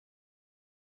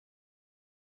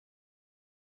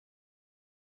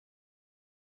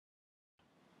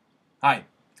Hi,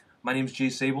 my name is Jay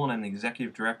Sable and I'm the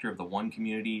Executive Director of the One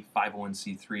Community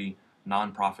 501c3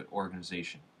 nonprofit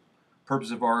organization. The purpose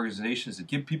of our organization is to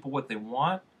give people what they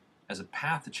want as a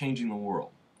path to changing the world.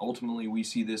 Ultimately, we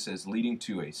see this as leading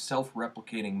to a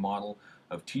self-replicating model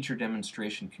of teacher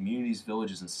demonstration communities,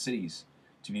 villages, and cities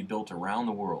to be built around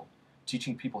the world,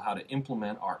 teaching people how to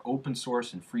implement our open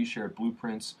source and free shared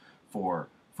blueprints for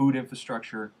food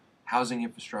infrastructure, housing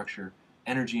infrastructure,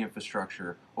 energy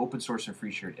infrastructure, open source and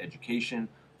free shared education,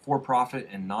 for-profit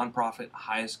and non-profit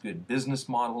highest good business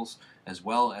models, as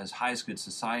well as highest good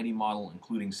society model,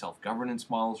 including self-governance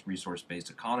models,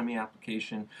 resource-based economy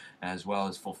application, as well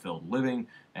as fulfilled living,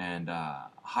 and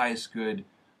highest good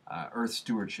earth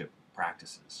stewardship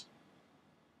practices.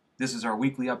 This is our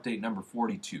weekly update number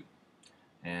 42.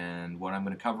 And what I'm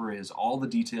going to cover is all the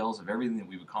details of everything that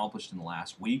we've accomplished in the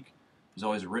last week. There's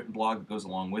always a written blog that goes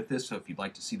along with this, so if you'd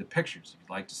like to see the pictures, if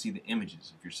you'd like to see the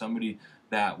images, if you're somebody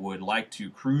that would like to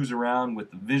cruise around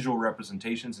with the visual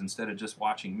representations instead of just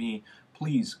watching me,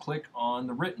 please click on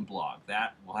the written blog.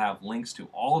 That will have links to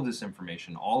all of this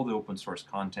information, all of the open source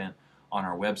content on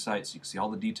our website, so you can see all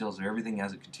the details of everything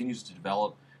as it continues to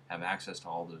develop, have access to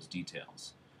all those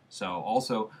details. So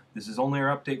also, this is only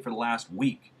our update for the last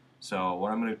week. So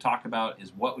what I'm going to talk about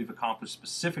is what we've accomplished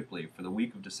specifically for the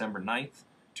week of December 9th,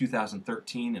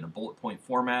 2013 in a bullet point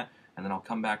format, and then I'll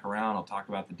come back around, I'll talk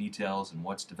about the details and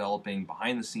what's developing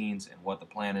behind the scenes and what the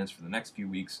plan is for the next few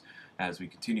weeks as we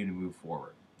continue to move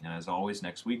forward. And as always,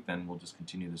 next week then we'll just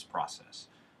continue this process.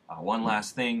 One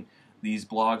last thing, these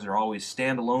blogs are always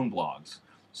standalone blogs.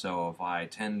 So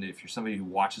if you're somebody who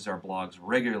watches our blogs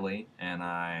regularly and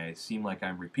I seem like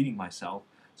I'm repeating myself,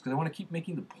 it's because I want to keep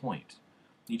making the point.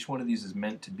 Each one of these is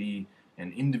meant to be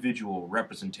an individual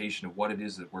representation of what it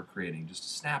is that we're creating, just a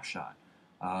snapshot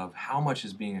of how much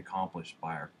is being accomplished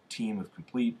by our team of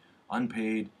complete,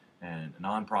 unpaid, and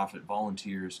nonprofit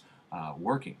volunteers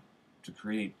working to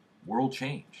create world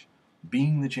change,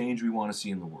 being the change we want to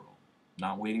see in the world.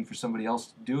 Not waiting for somebody else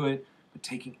to do it, but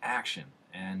taking action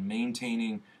and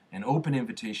maintaining an open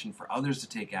invitation for others to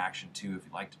take action too if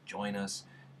you'd like to join us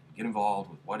and get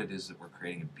involved with what it is that we're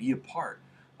creating and be a part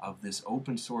of this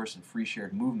open source and free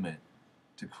shared movement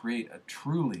to create a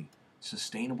truly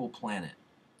sustainable planet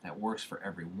that works for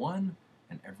everyone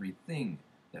and everything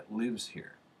that lives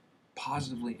here,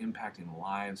 positively impacting the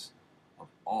lives of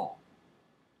all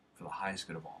for the highest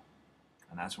good of all.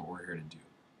 And that's what we're here to do.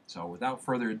 So without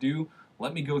further ado,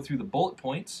 let me go through the bullet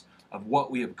points of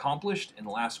what we have accomplished in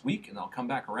the last week, and I'll come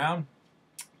back around,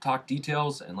 talk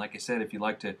details, and like I said, if you'd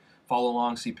like to follow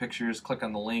along, see pictures, click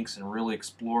on the links, and really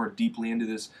explore deeply into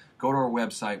this, go to our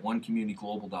website,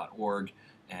 onecommunityglobal.org,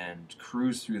 and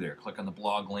cruise through there. Click on the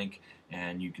blog link,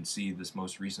 and you can see this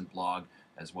most recent blog,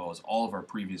 as well as all of our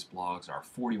previous blogs, our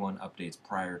 41 updates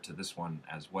prior to this one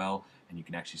as well, and you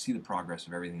can actually see the progress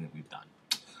of everything that we've done.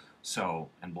 So,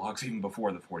 and blogs even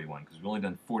before the 41, because we've only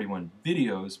done 41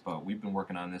 videos, but we've been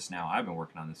working on this now. I've been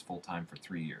working on this full-time for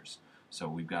 3 years. So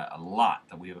we've got a lot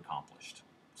that we have accomplished.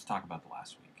 Let's talk about the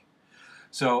last week.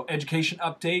 So, education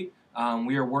update.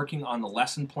 We are working on the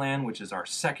lesson plan, which is our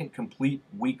second complete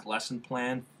week lesson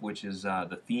plan, which is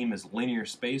the theme is linear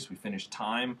space. We finished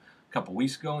time a couple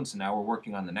weeks ago, and so now we're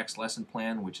working on the next lesson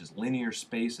plan, which is linear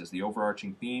space as the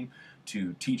overarching theme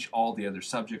to teach all the other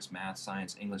subjects, math,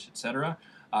 science, English, etc.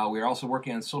 We are also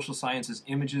working on social sciences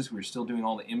images. We're still doing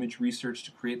all the image research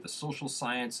to create the social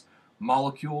science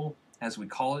molecule, as we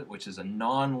call it, which is a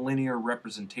non-linear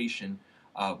representation,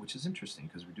 which is interesting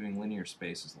because we're doing linear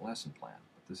space as the lesson plan,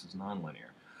 but this is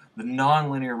non-linear. The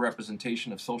non-linear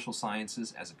representation of social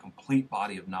sciences as a complete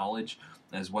body of knowledge,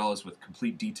 as well as with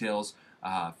complete details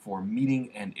for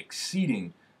meeting and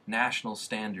exceeding national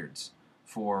standards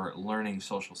for learning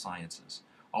social sciences.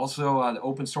 Also, the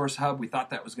open source hub, we thought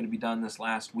that was going to be done this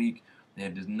last week.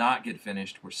 It did not get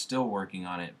finished. We're still working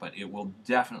on it, but it will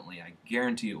definitely, I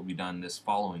guarantee it will be done this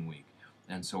following week.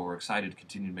 And so we're excited to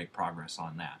continue to make progress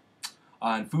on that.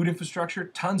 On food infrastructure,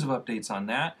 tons of updates on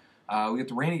that. We got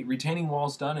the retaining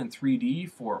walls done in 3D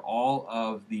for all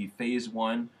of the phase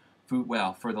 1 food,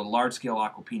 well, for the large-scale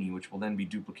aquapini, which will then be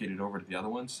duplicated over to the other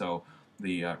ones. So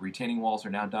the retaining walls are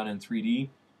now done in 3D.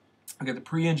 We got the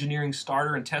pre-engineering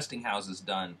starter and testing houses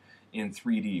done in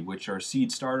 3D, which are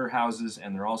seed starter houses,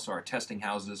 and they're also our testing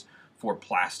houses for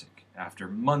plastic. After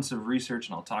months of research,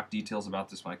 and I'll talk details about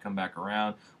this when I come back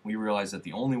around, we realized that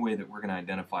the only way that we're going to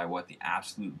identify what the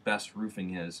absolute best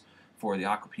roofing is for the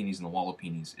aquapinis and the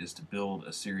wallopinis is to build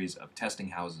a series of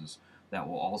testing houses that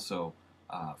will also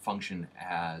function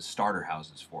as starter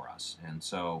houses for us. And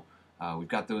so We've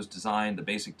got those designed, the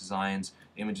basic designs.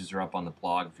 Images are up on the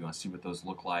blog if you want to see what those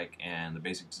look like, and the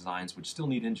basic designs, which still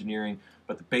need engineering,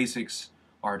 but the basics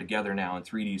are together now in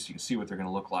 3D, so you can see what they're going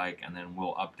to look like, and then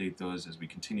we'll update those as we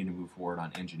continue to move forward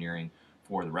on engineering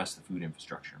for the rest of the food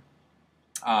infrastructure.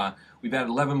 We've added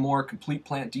 11 more complete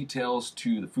plant details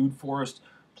to the food forest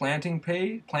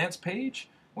plants page,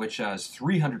 which has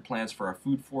 300 plants for our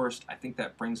food forest. I think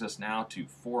that brings us now to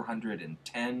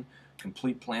 410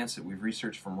 complete plants that we've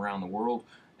researched from around the world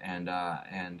and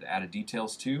added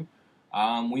details to.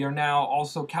 We are now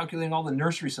also calculating all the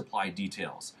nursery supply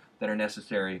details that are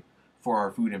necessary for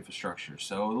our food infrastructure.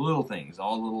 So the little things,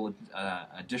 all little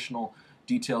additional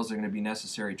details that are going to be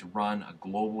necessary to run a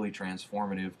globally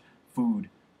transformative food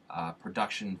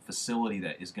production facility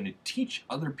that is going to teach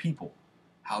other people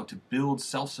how to build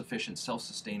self-sufficient,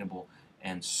 self-sustainable,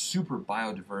 and super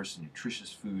biodiverse and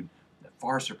nutritious food that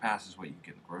far surpasses what you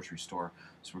get in the grocery store.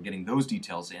 So we're getting those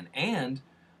details in. And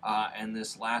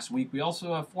this last week, we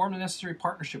also formed a necessary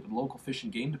partnership with the local fish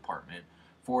and game department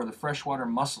for the freshwater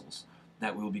mussels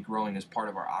that we will be growing as part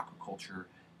of our aquaculture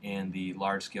in the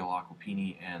large-scale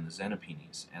aquapini and the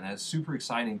xenopenis. And that's super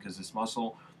exciting because this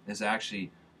mussel is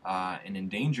actually an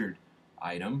endangered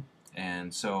item,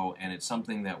 and it's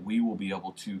something that we will be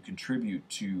able to contribute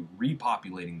to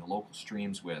repopulating the local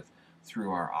streams with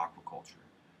through our aquaculture.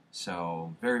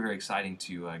 So very, very exciting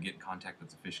to get in contact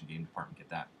with the Fish and Game Department, get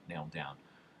that nailed down.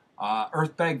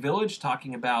 Earthbag Village,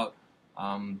 talking about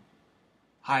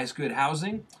highest good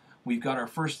housing. We've got our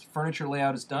first furniture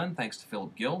layout is done, thanks to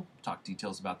Philip Gill. We'll talk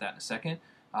details about that in a second.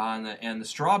 And the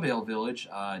Straw Bale Village,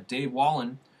 Dave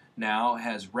Wallen now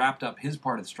has wrapped up his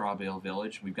part of the Straw Bale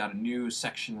Village. We've got a new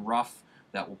section rough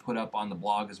that we'll put up on the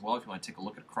blog as well if you want to take a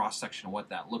look at a cross-section of what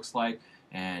that looks like.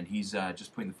 And he's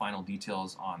just putting the final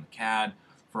details on the CAD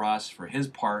for us for his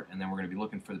part, and then we're going to be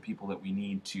looking for the people that we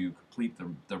need to complete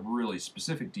the really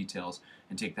specific details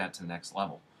and take that to the next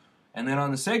level. And then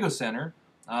on the Sago Center,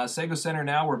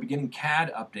 now we're beginning the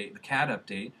CAD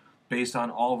update based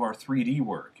on all of our 3D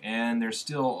work, and there's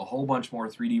still a whole bunch more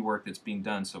 3D work that's being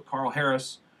done. So Carl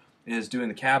Harris is doing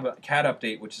the CAD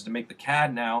update, which is to make the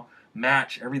CAD now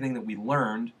match everything that we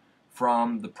learned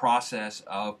from the process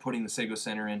of putting the Sago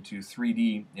Center into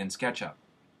 3D in SketchUp.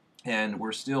 And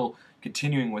we're still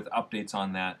continuing with updates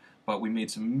on that, but we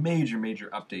made some major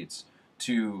updates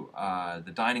to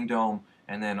the dining dome,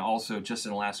 and then also just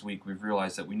in the last week we've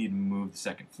realized that we need to move the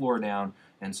second floor down,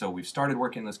 and so we've started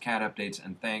working on those CAD updates,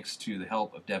 and thanks to the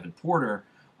help of Devin Porter,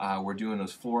 we're doing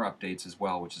those floor updates as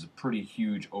well, which is a pretty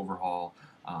huge overhaul,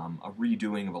 a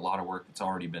redoing of a lot of work that's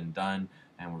already been done,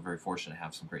 and we're very fortunate to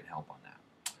have some great help on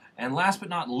that. And last but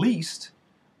not least,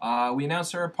 we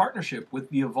announced our partnership with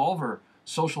the Evolver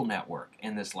social network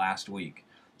in this last week.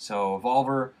 So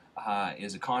Evolver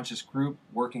is a conscious group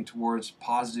working towards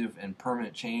positive and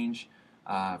permanent change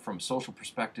from a social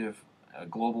perspective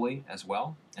globally as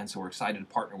well. And so we're excited to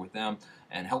partner with them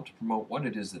and help to promote what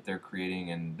it is that they're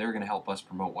creating, and they're going to help us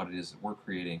promote what it is that we're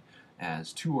creating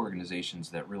as two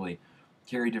organizations that really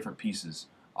carry different pieces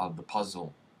of the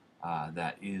puzzle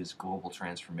that is global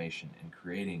transformation and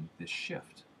creating this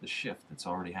shift that's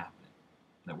already happening,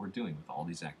 that we're doing with all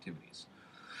these activities.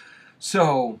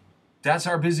 So that's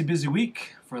our busy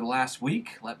week for the last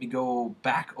week. Let me go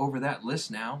back over that list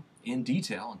now in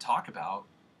detail and talk about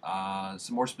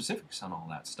some more specifics on all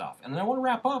that stuff. And then I want to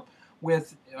wrap up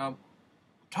with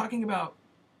talking about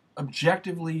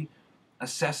objectively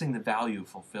assessing the value of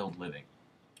fulfilled living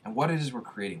and what it is we're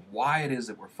creating, why it is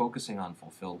that we're focusing on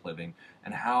fulfilled living,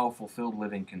 and how fulfilled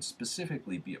living can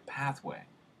specifically be a pathway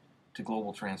to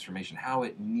global transformation, how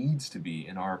it needs to be,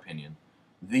 in our opinion,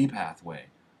 the pathway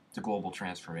to global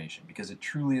transformation, because it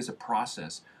truly is a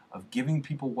process of giving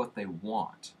people what they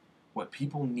want, what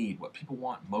people need, what people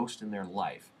want most in their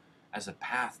life as a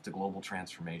path to global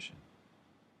transformation,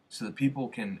 so that people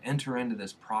can enter into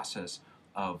this process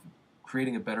of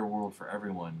creating a better world for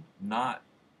everyone, not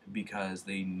because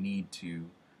they need to,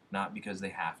 not because they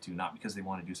have to, not because they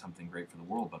want to do something great for the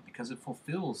world, but because it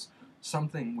fulfills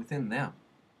something within them.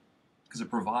 Because it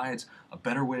provides a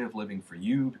better way of living for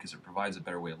you, because it provides a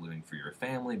better way of living for your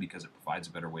family, because it provides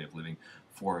a better way of living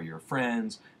for your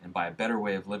friends. And by a better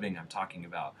way of living, I'm talking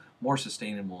about more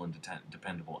sustainable and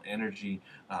dependable energy,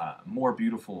 more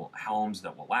beautiful homes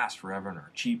that will last forever and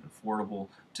are cheap and affordable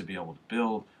to be able to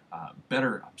build,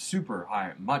 better, super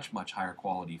high, much higher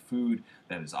quality food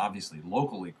that is obviously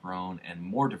locally grown and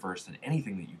more diverse than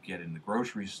anything that you get in the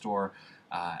grocery store,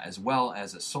 as well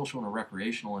as a social and a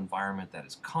recreational environment that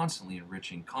is constantly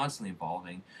enriching, constantly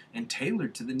evolving, and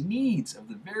tailored to the needs of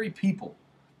the very people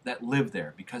that live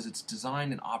there, because it's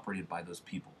designed and operated by those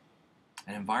people.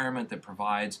 An environment that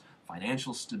provides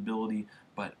financial stability,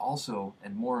 but also,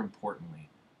 and more importantly,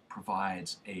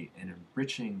 provides an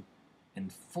enriching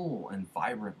and full and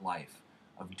vibrant life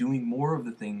of doing more of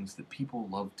the things that people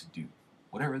love to do,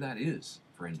 whatever that is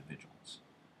for individuals.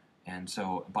 And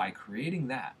so by creating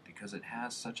that, because it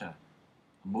has such a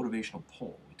motivational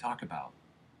pull, we talk about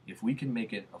if we can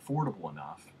make it affordable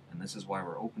enough, and this is why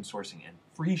we're open sourcing and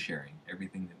free sharing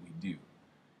everything that we do.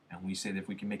 And we say that if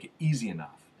we can make it easy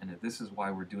enough, and that this is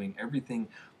why we're doing everything,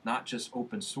 not just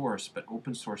open source, but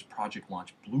open source project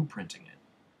launch blueprinting it,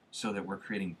 so that we're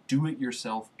creating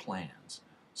do-it-yourself plans,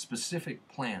 specific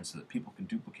plans so that people can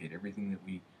duplicate everything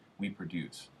that we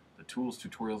produce. The tools,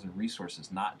 tutorials, and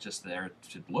resources not just there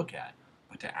to look at,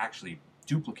 but to actually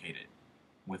duplicate it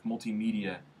with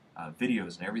multimedia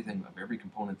videos and everything of every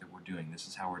component that we're doing. This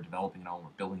is how we're developing it all, and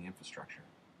we're building infrastructure.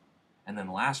 And then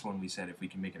the last one we said, if we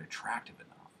can make it attractive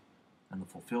enough, and the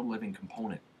fulfilled living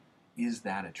component is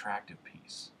that attractive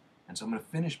piece. And so I'm going to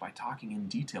finish by talking in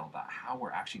detail about how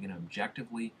we're actually going to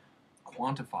objectively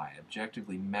quantify,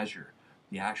 objectively measure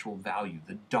the actual value,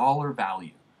 the dollar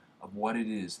value of what it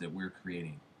is that we're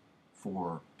creating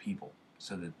for people,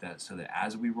 so that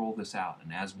as we roll this out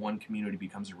and as one community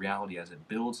becomes a reality, as it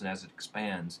builds and as it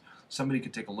expands, somebody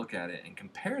could take a look at it and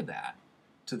compare that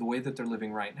to the way that they're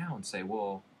living right now and say,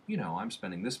 well, you know, I'm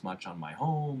spending this much on my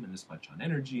home and this much on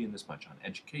energy and this much on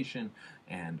education,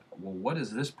 and well, what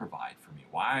does this provide for me?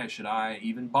 Why should I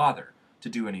even bother to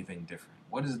do anything different?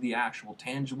 What is the actual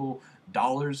tangible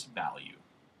dollars value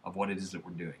of what it is that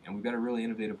we're doing? And we've got a really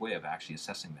innovative way of actually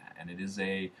assessing that, and it is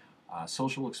a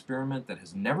social experiment that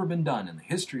has never been done in the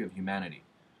history of humanity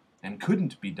and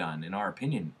couldn't be done, in our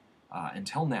opinion,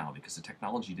 until now, because the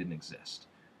technology didn't exist.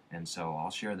 And so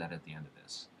I'll share that at the end of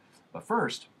this. But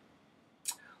first,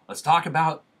 let's talk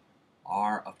about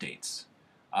our updates.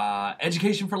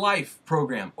 Education for Life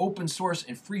program, open source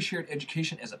and free shared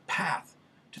education as a path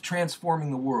to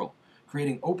transforming the world.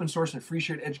 Creating open source and free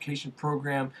shared education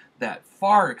program that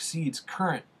far exceeds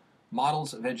current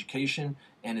models of education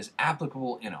and is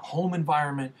applicable in a home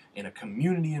environment, in a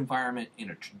community environment, in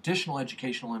a traditional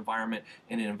educational environment,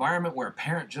 in an environment where a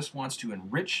parent just wants to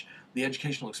enrich the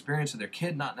educational experience of their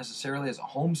kid, not necessarily as a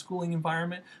homeschooling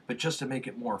environment, but just to make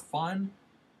it more fun,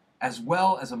 as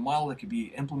well as a model that could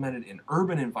be implemented in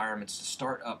urban environments to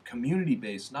start up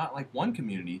community-based, not like one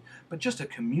community, but just a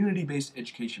community-based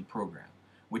education program,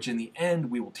 which in the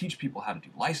end we will teach people how to do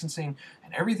licensing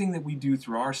and everything that we do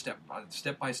through our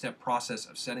step-by-step process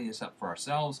of setting this up for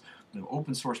ourselves. We'll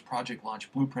open source project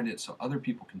launch blueprint it so other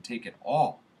people can take it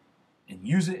all and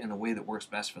use it in the way that works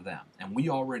best for them. And we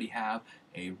already have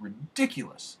a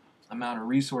ridiculous amount of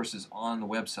resources on the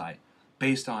website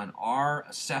based on our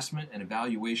assessment and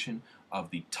evaluation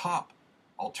of the top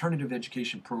alternative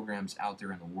education programs out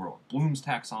there in the world. Bloom's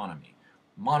Taxonomy,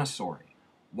 Montessori,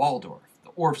 Waldorf, the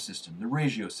ORF system, the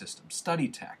Ratio system, Study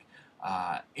Tech,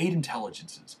 8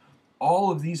 Intelligences.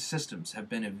 All of these systems have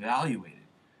been evaluated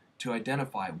to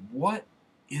identify what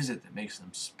is it that makes them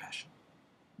special?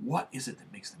 What is it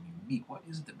that makes them unique? What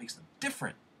is it that makes them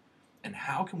different? And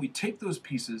how can we take those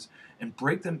pieces and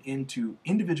break them into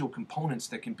individual components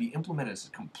that can be implemented as a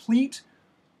complete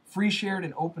free shared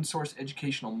and open source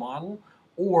educational model,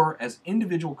 or as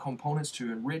individual components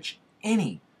to enrich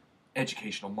any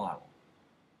educational model,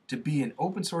 to be an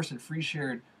open source and free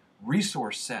shared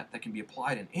resource set that can be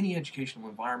applied in any educational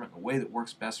environment in a way that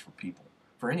works best for people,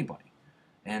 for anybody.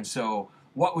 And so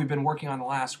what we've been working on the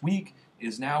last week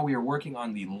is now we are working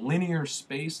on the linear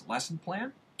space lesson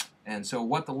plan. And so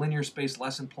what the linear space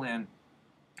lesson plan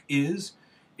is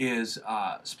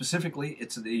specifically,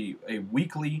 it's a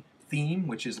weekly theme,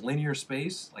 which is linear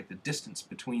space, like the distance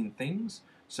between things.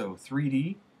 So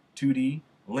 3D, 2D,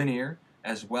 linear,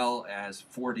 as well as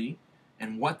 4D,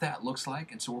 and what that looks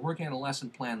like. And so we're working on a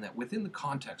lesson plan that within the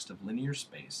context of linear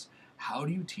space, how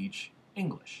do you teach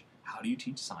English? How do you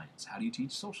teach science? How do you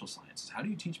teach social sciences? How do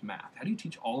you teach math? How do you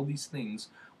teach all these things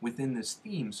within this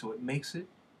theme so it makes it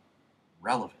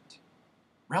relevant?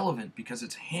 Relevant because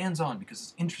it's hands-on, because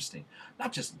it's interesting.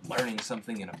 Not just learning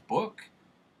something in a book,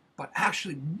 but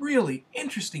actually really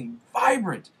interesting,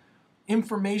 vibrant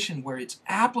information where it's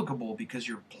applicable because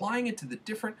you're applying it to the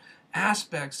different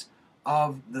aspects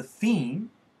of the theme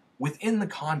within the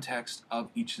context of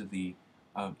each of the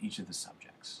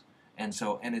subjects.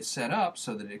 And it's set up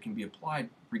so that it can be applied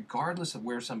regardless of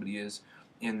where somebody is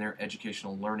in their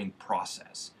educational learning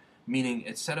process. Meaning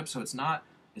it's set up so it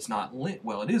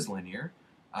is linear,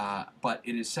 but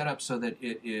it is set up so that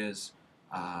it is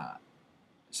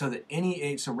so that any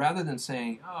age. So rather than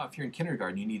saying, oh, if you're in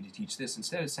kindergarten, you need to teach this,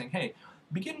 instead it's saying, hey,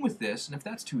 begin with this, and if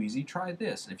that's too easy, try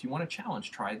this. And if you want a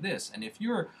challenge, try this. And if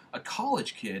you're a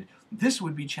college kid, this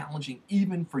would be challenging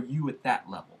even for you at that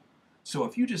level. So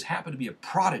if you just happen to be a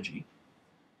prodigy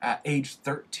at age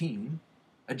 13,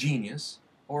 a genius,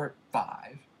 or at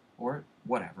 5, or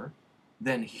whatever,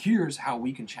 then here's how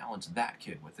we can challenge that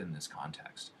kid within this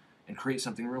context and create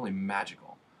something really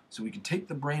magical. So we can take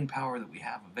the brain power that we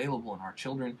have available in our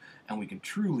children, and we can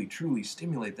truly, truly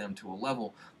stimulate them to a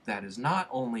level that is not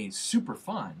only super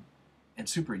fun and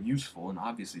super useful and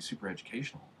obviously super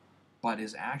educational, but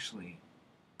is actually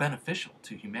beneficial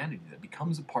to humanity, that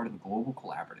becomes a part of the global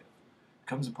collaborative,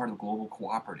 becomes a part of the global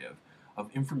cooperative of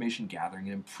information gathering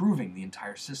and improving the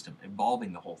entire system,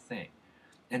 evolving the whole thing.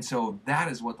 And so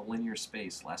that is what the linear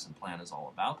space lesson plan is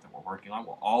all about that we're working on.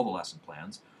 Well, all the lesson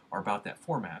plans are about that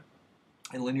format.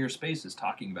 And linear space is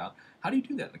talking about how do you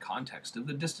do that in the context of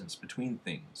the distance between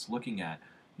things, looking at,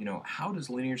 how does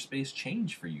linear space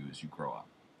change for you as you grow up?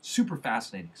 Super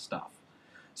fascinating stuff.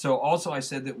 So also I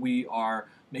said that we are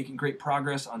making great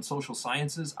progress on social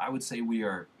sciences. I would say we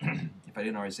are, if I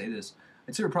didn't already say this,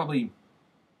 I'd say we're probably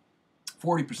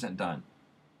 40% done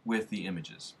with the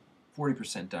images.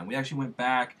 40% done. We actually went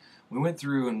back, we went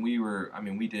through and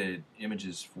we did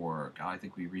images for, God,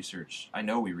 I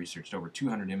know we researched over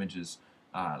 200 images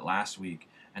last week,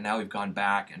 and now we've gone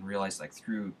back and realized, like,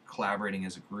 through collaborating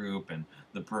as a group and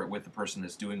with the person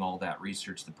that's doing all that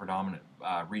research, the predominant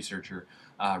researcher,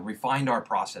 refined our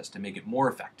process to make it more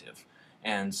effective.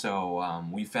 And so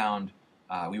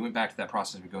we went back to that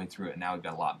process of going through it, and now we've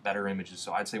got a lot better images,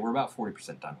 so I'd say we're about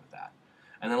 40% done with that.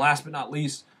 And then last but not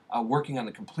least, working on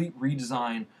the complete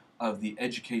redesign of the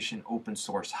Education Open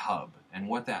Source Hub, and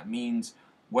what that means,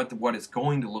 what it's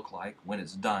going to look like when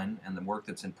it's done, and the work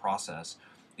that's in process,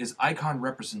 is icon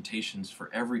representations for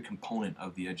every component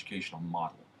of the educational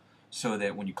model. So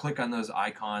that when you click on those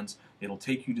icons, it'll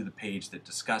take you to the page that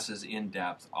discusses in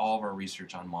depth all of our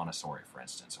research on Montessori, for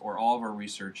instance, or all of our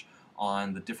research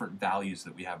on the different values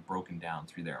that we have broken down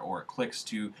through there, or it clicks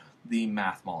to the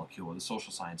math molecule or the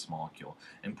social science molecule,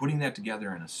 and putting that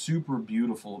together in a super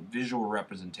beautiful visual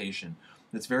representation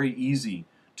that's very easy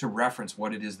to reference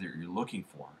what it is that you're looking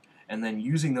for, and then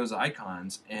using those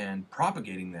icons and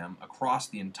propagating them across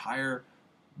the entire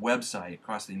website,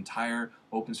 across the entire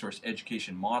open source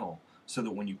education model, so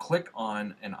that when you click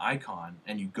on an icon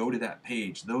and you go to that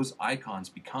page, those icons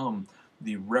become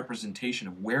the representation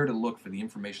of where to look for the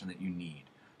information that you need,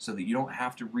 so that you don't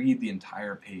have to read the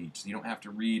entire page, so you don't have to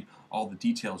read all the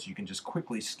details. You can just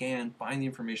quickly scan, find the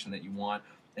information that you want,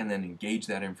 and then engage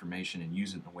that information and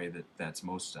use it in the way that's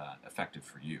most effective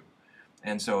for you.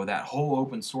 And so that whole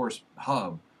open source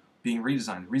hub being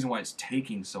redesigned, the reason why it's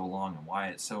taking so long and why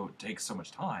it takes so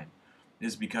much time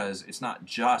is because it's not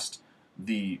just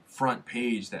the front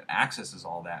page that accesses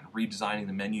all that, and redesigning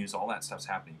the menus, all that stuff's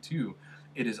happening too.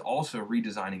 It is also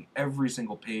redesigning every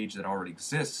single page that already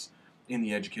exists in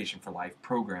the Education for Life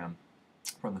program,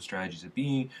 from the strategies of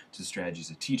being to the strategies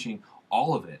of teaching,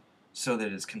 all of it, so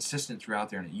that it's consistent throughout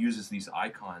there, and it uses these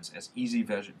icons as easy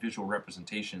visual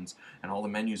representations, and all the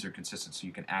menus are consistent, so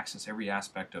you can access every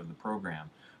aspect of the program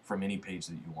from any page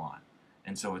that you want.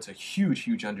 And so it's a huge,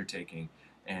 huge undertaking,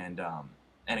 and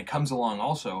it comes along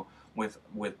also with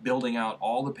building out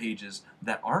all the pages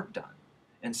that aren't done,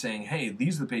 and saying, hey,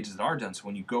 these are the pages that are done. So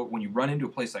when you run into a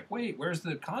place like, wait, where's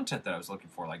the content that I was looking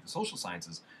for, like the social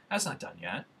sciences, that's not done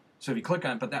yet. So if you click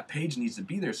on it, but that page needs to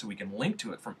be there so we can link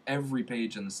to it from every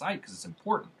page in the site because it's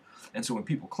important. And so when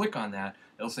people click on that,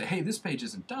 it'll say, hey, this page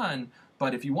isn't done,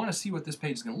 but if you want to see what this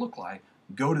page is going to look like,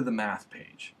 go to the math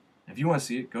page. If you want to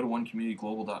see it, go to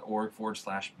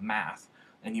onecommunityglobal.org/math,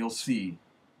 and you'll see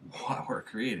what we're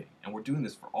creating. And we're doing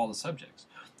this for all the subjects.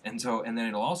 And then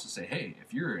it'll also say, hey,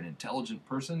 if you're an intelligent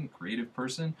person, creative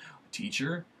person, a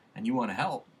teacher, and you want to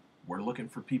help, we're looking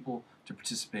for people to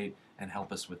participate and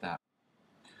help us with that.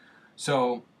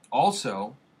 So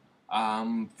also,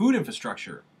 food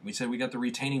infrastructure. We said we got the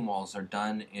retaining walls are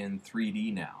done in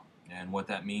 3D now. And what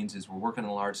that means is we're working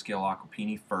on large-scale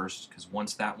aquapini first, because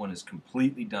once that one is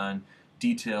completely done,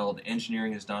 detailed,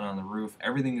 engineering is done on the roof,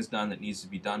 everything is done that needs to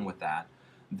be done with that,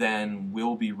 then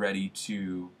we'll be ready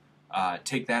to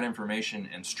take that information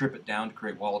and strip it down to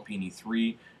create Wallapini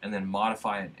 3, and then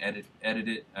modify and edit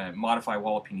it, modify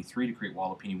Wallapini 3 to create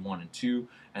Wallapini 1 and 2,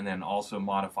 and then also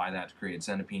modify that to create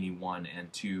Zenapini 1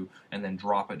 and 2, and then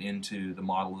drop it into the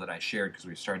model that I shared, because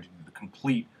we started to do the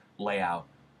complete layout,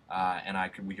 and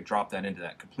we could drop that into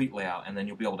that complete layout, and then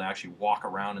you'll be able to actually walk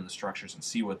around in the structures and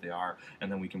see what they are,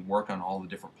 and then we can work on all the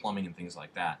different plumbing and things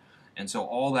like that. And so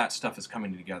all that stuff is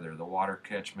coming together, the water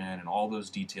catchment and all those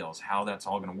details, how that's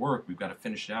all going to work. We've got to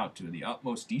finish it out to the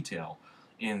utmost detail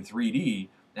in 3D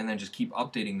and then just keep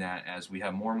updating that as we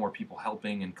have more and more people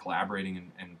helping and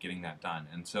collaborating and getting that done.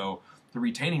 And so the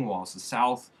retaining walls, the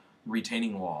south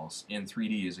retaining walls in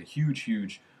 3D is a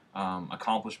huge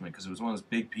accomplishment, because it was one of those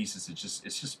big pieces.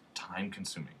 It's just time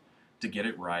consuming to get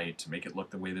it right, to make it look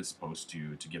the way that it's supposed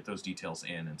to get those details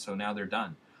in. And so now they're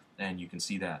done, and you can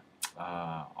see that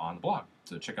on the blog.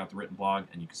 So check out the written blog,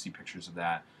 and you can see pictures of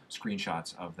that,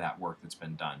 screenshots of that work that's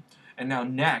been done. And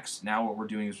now what we're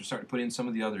doing is we're starting to put in some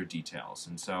of the other details.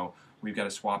 And so we've got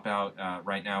to swap out,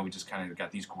 right now we just kind of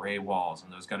got these gray walls,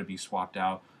 and those got to be swapped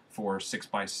out for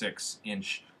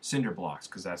 6x6-inch cinder blocks,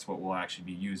 because that's what we'll actually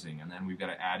be using. And then we've got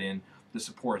to add in the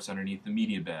supports underneath the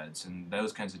media beds and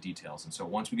those kinds of details. And so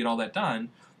once we get all that done,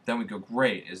 then we go,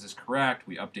 great, is this correct?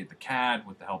 We update the CAD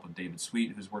with the help of David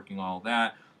Sweet, who's working on all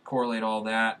that, correlate all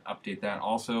that, update that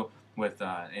also with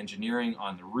engineering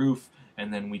on the roof,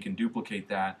 and then we can duplicate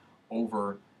that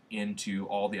over into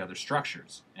all the other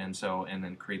structures, and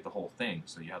then create the whole thing,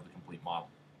 so you have the complete model.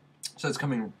 So it's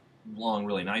coming along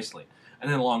really nicely.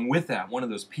 And then along with that, one of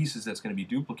those pieces that's going to be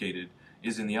duplicated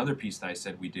is in the other piece that I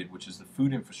said we did, which is the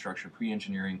food infrastructure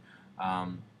pre-engineering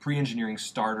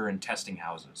starter and testing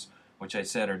houses, which I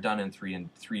said are done in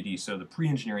 3D. So the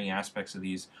pre-engineering aspects of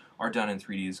these are done in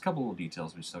 3D. There's a couple little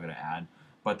details we still got to add,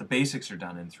 but the basics are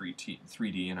done in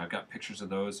 3D, and I've got pictures of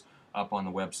those up on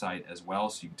the website as well,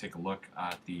 so you can take a look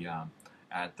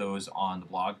at those on the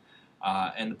blog.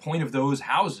 And the point of those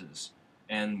houses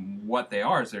and what they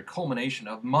are is they're a culmination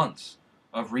of months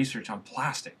of research on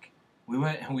plastic. We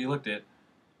went and we looked at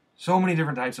so many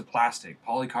different types of plastic: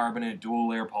 polycarbonate, dual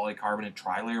layer polycarbonate,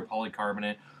 tri-layer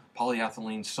polycarbonate,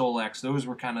 polyethylene, Solex. Those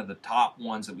were kind of the top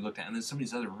ones that we looked at. And then some of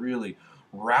these other really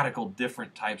radical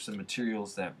different types of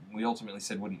materials that we ultimately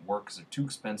said wouldn't work because they're too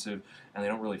expensive and they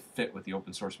don't really fit with the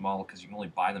open source model, because you can only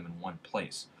buy them in one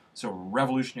place. So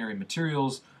revolutionary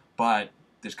materials, but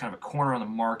there's kind of a corner on the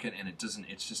market, and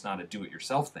it's just not a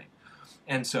do-it-yourself thing.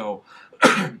 And so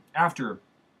after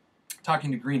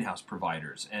talking to greenhouse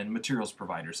providers and materials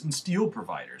providers and steel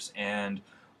providers and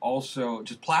also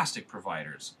just plastic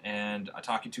providers, and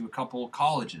talking to a couple of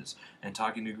colleges and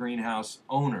talking to greenhouse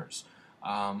owners,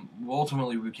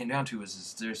 ultimately what we came down to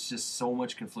is there's just so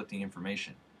much conflicting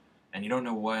information, and you don't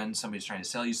know when somebody's trying to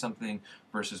sell you something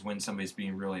versus when somebody's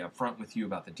being really upfront with you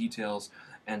about the details.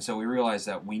 And so we realized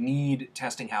that we need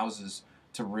testing houses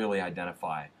to really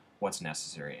identify what's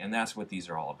necessary, and that's what these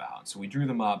are all about. So we drew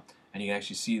them up, and you can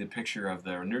actually see the picture of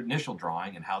the initial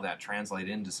drawing and how that translated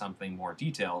into something more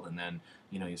detailed, and then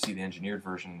you see the engineered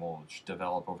version will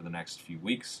develop over the next few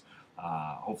weeks.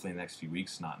 Hopefully in the next few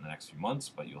weeks, not in the next few months,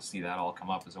 but you'll see that all come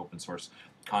up as open source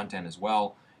content as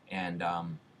well. And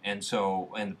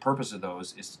the purpose of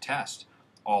those is to test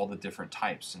all the different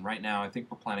types. And right now I think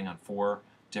we're planning on 4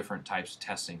 different types of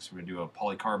testing. So we're going to do a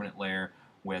polycarbonate layer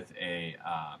with a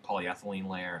polyethylene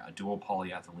layer, a dual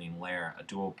polyethylene layer, a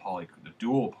dual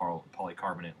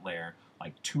polycarbonate layer,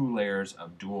 like 2 layers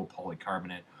of dual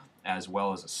polycarbonate, as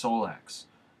well as a Solex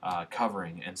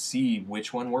covering, and see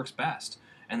which one works best.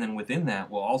 And then within that,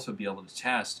 we'll also be able to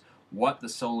test what the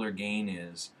solar gain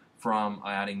is from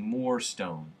adding more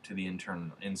stone to the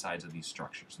internal insides of these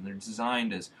structures. And they're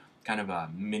designed as kind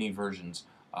of mini versions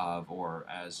of, or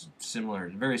as similar,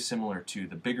 very similar to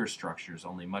the bigger structures,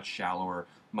 only much shallower,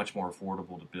 much more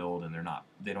affordable to build, and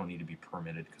they don't need to be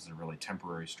permitted because they're really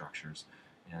temporary structures.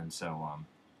 And so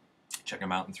check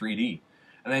them out in 3D.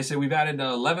 And they say we've added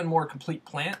 11 more complete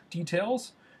plant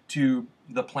details to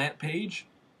the plant page.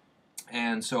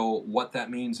 And so what that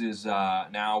means is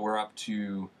now we're up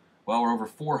to, well, we're over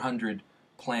 400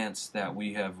 plants that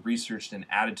we have researched and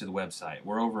added to the website.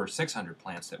 We're over 600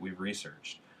 plants that we've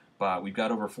researched, but we've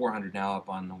got over 400 now up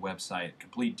on the website,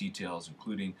 complete details,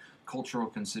 including cultural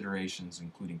considerations,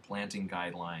 including planting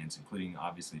guidelines, including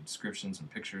obviously descriptions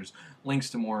and pictures, links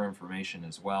to more information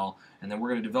as well. And then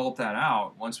we're going to develop that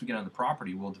out. Once we get on the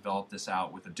property, we'll develop this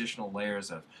out with additional layers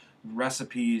of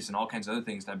recipes and all kinds of other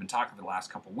things that I've been talking for the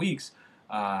last couple of weeks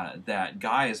that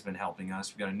Guy has been helping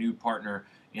us. We've got a new partner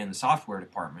in the software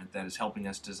department that is helping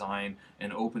us design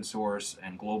an open source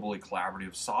and globally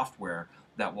collaborative software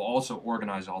that will also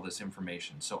organize all this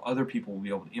information. So other people will be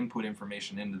able to input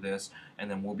information into this,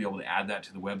 and then we'll be able to add that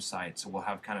to the website. So we'll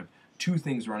have kind of 2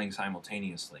 things running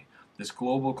simultaneously. This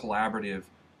global collaborative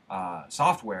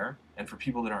software, and for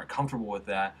people that aren't comfortable with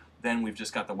that, then we've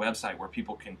just got the website where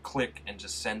people can click and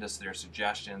just send us their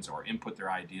suggestions or input their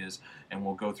ideas, and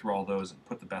we'll go through all those and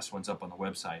put the best ones up on the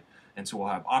website. And so we'll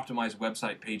have optimized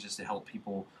website pages to help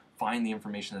people find the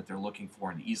information that they're looking for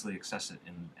and easily access it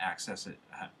in,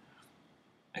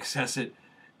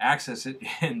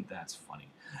 that's funny,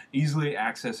 easily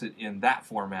access it in that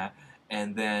format.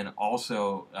 and then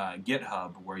also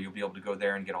GitHub, where you'll be able to go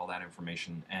there and get all that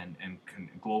information and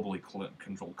globally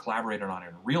collaborate on it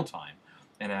in real time,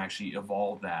 and actually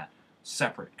evolve that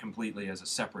completely as a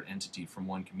separate entity from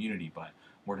one community. But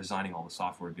we're designing all the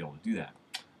software to be able to do that.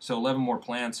 So 11 more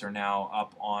plants are now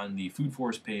up on the Food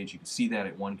Forest page. You can see that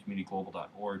at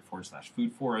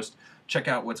onecommunityglobal.org/foodforest. Check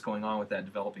out what's going on with that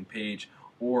developing page,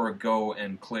 or go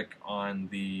and click on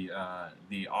the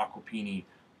Aquapini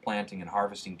planting and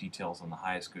harvesting details on the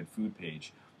Highest Good Food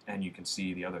page, and you can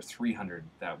see the other 300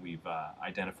 that we've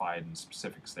identified in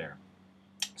specifics there.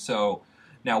 So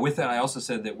now with that, I also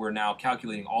said that we're now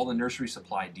calculating all the nursery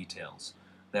supply details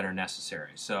that are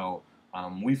necessary. So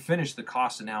we've finished the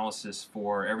cost analysis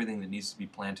for everything that needs to be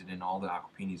planted in all the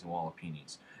Aquapinis and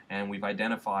Wallapinis. And we've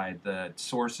identified the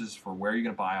sources for where you're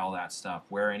going to buy all that stuff,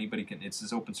 where anybody can, it's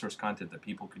this open source content that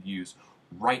people could use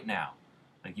right now.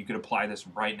 Like, you could apply this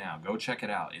right now. Go check it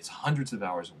out. It's hundreds of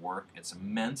hours of work. It's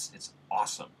immense. It's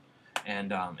awesome.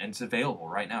 And it's available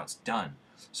right now. It's done.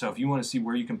 So if you want to see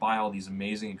where you can buy all these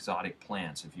amazing exotic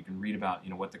plants, if you can read about,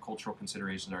 you know, what the cultural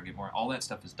considerations are, get more, all that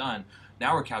stuff is done.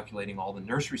 Now we're calculating all the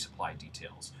nursery supply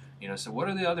details. You know, so what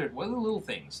are the little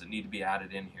things that need to be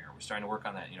added in here? We're starting to work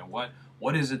on that. You know,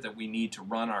 what is it that we need to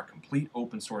run our complete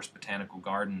open source botanical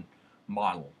garden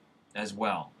model as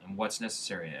well, and what's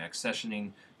necessary?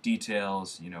 Accessioning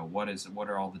details. You know, what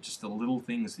are all the little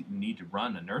things that you need to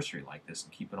run a nursery like this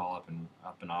and keep it all up and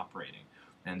operating.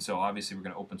 And so obviously we're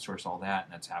going to open source all that,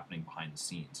 and that's happening behind the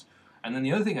scenes. And then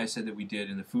the other thing I said that we did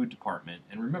in the food department,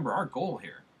 and remember our goal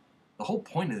here, the whole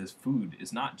point of this food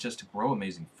is not just to grow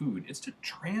amazing food, it's to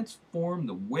transform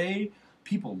the way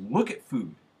people look at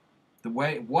food,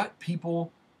 what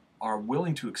people are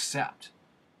willing to accept,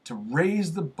 to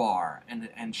raise the bar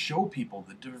and show people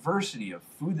the diversity of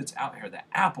food that's out here, the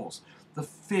apples, the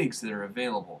figs that are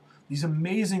available, these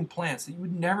amazing plants that you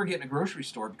would never get in a grocery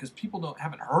store because people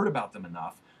haven't heard about them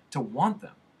enough to want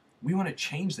them. We want to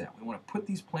change that. We want to put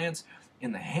these plants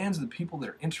in the hands of the people that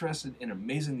are interested in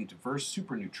amazingly diverse,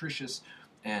 super nutritious,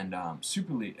 and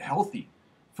superly healthy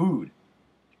food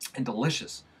and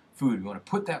delicious food. We want to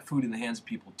put that food in the hands of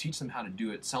people, teach them how to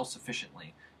do it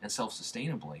self-sufficiently and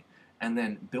self-sustainably, and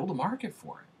then build a market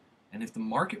for it. And if the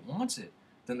market wants it,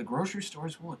 then the grocery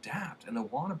stores will adapt, and they'll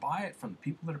want to buy it from the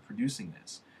people that are producing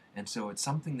this. And so it's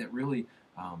something that really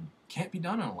can't be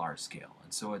done on a large scale.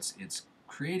 And so it's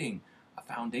creating a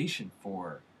foundation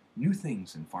for new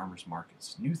things in farmers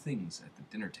markets, new things at the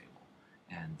dinner table.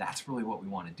 And that's really what we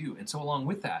want to do. And so along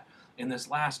with that, in this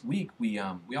last week, we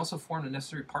also formed a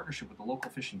necessary partnership with the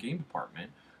local Fish and Game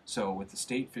Department, so with the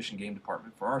state Fish and Game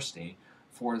Department for our state,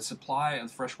 for the supply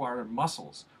of freshwater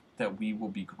mussels that we will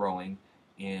be growing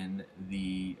in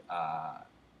the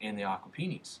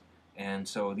Aquapinis. And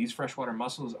so these freshwater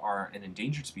mussels are an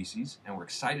endangered species, and we're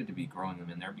excited to be growing them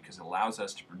in there because it allows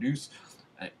us to produce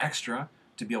extra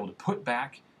to be able to put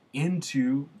back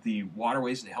into the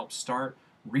waterways to help start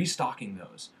restocking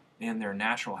those in their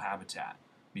natural habitat,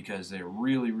 because they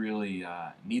really, really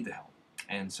need the help.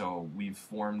 And so we've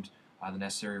formed the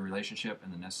necessary relationship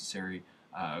and the necessary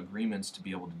agreements to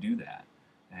be able to do that.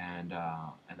 And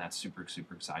that's super,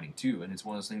 super exciting too. And it's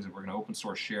one of those things that we're going to open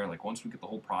source share. Like, once we get the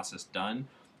whole process done,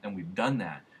 and we've done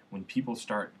that, when people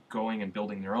start going and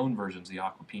building their own versions of the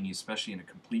Aquapini, especially in a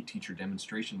complete teacher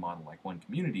demonstration model like One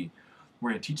Community, we're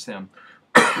going to teach them,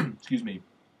 excuse me,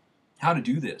 how to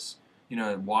do this. You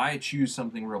know, why choose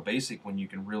something real basic when you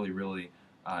can really, really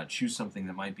choose something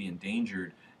that might be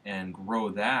endangered and grow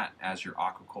that as your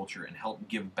aquaculture and help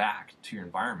give back to your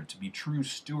environment, to be true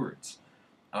stewards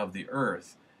of the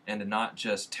earth, and to not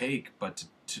just take, but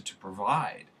to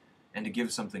provide and to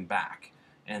give something back.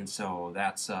 And so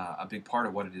that's a big part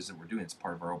of what it is that we're doing. It's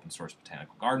part of our open source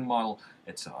botanical garden model.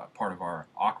 It's part of our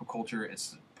aquaculture.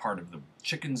 It's part of the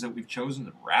chickens that we've chosen,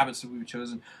 the rabbits that we've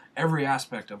chosen. Every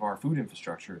aspect of our food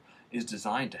infrastructure is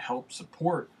designed to help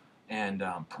support and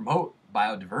promote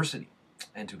biodiversity,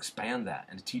 and to expand that,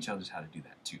 and to teach others how to do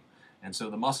that too. And so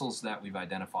the mussels that we've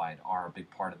identified are a big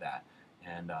part of that,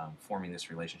 and forming this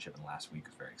relationship in the last week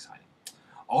is very exciting.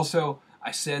 Also,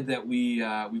 I said that we've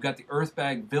got the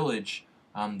Earthbag Village.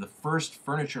 The first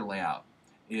furniture layout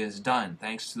is done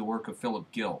thanks to the work of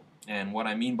Philip Gill. And what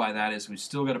I mean by that is we've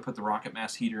still got to put the rocket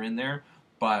mass heater in there,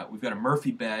 but we've got a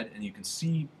Murphy bed, and you can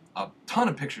see a ton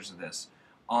of pictures of this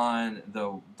on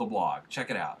the blog.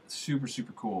 Check it out. It's super,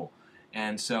 super cool.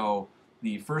 And so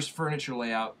the first furniture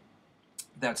layout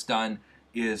that's done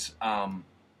is a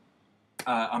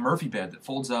Murphy bed that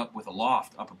folds up with a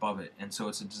loft up above it. And so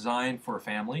it's a design for a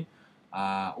family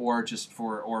or just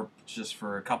for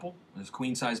a couple. There's a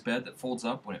queen size bed that folds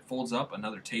up. When it folds up,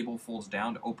 another table folds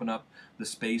down to open up the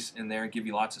space in there, give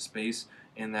you lots of space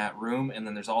in that room. And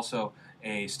then there's also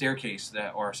a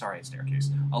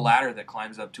a ladder that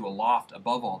climbs up to a loft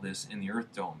above all this in the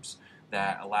earth domes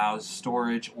that allows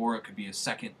storage, or it could be a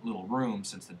second little room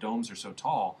since the domes are so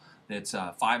tall. It's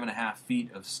 5.5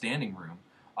 feet of standing room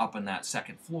up on that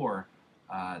second floor,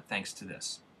 thanks to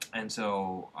this. And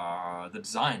so the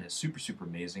design is super, super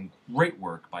amazing. Great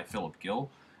work by Philip Gill.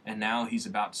 And now he's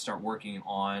about to start working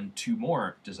on 2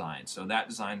 more designs. So that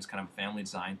design is kind of a family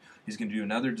design. He's going to do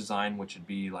another design, which would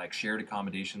be like shared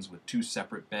accommodations with 2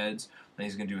 separate beds. Then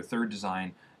he's going to do a third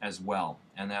design as well.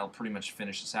 And that'll pretty much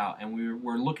finish us out. And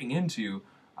we're looking into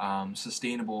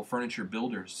sustainable furniture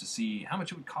builders to see how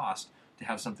much it would cost to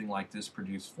have something like this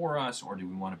produced for us, or do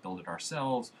we want to build it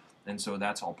ourselves? And so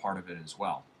that's all part of it as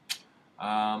well.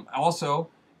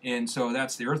 So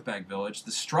that's the Earthbag Village.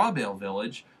 The Straw Bale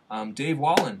Village, Dave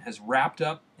Wallen has wrapped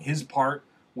up his part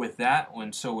with that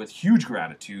one. So with huge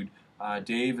gratitude,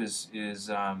 Dave is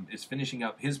finishing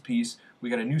up his piece.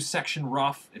 We got a new section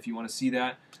rough. If you want to see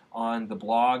that on the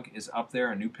blog, is up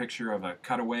there. A new picture of a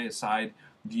cutaway, a side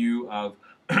view of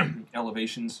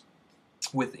elevations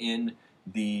within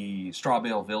the Straw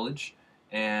Bale Village.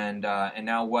 And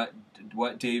now what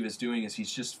Dave is doing is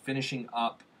he's just finishing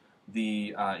up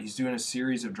he's doing a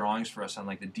series of drawings for us on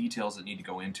like the details that need to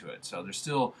go into it. So there's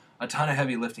still a ton of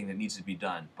heavy lifting that needs to be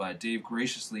done, but Dave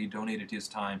graciously donated his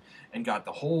time and got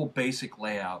the whole basic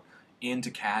layout into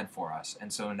CAD for us.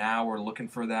 And so now we're looking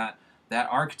for that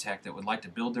architect that would like to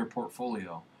build their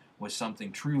portfolio with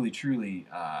something truly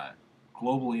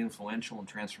globally influential and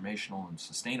transformational and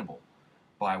sustainable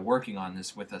by working on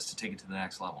this with us to take it to the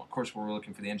next level. Of course, we're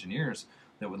looking for the engineers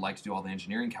that would like to do all the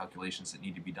engineering calculations that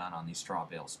need to be done on these straw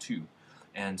bales too.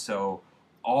 And so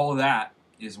all of that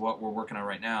is what we're working on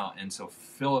right now. And so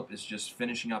Philip is just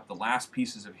finishing up the last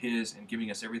pieces of his and giving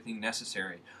us everything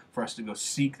necessary for us to go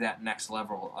seek that next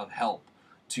level of help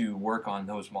to work on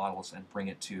those models and bring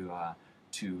it to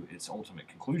its ultimate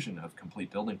conclusion of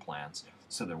complete building plans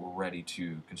so that we're ready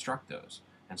to construct those.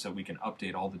 And so we can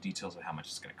update all the details of how much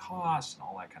it's going to cost and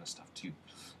all that kind of stuff too.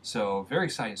 So very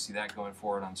excited to see that going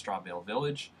forward on Straw Bale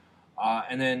Village.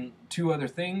 And then 2 other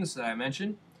things that I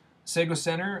mentioned. Sago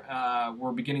Center,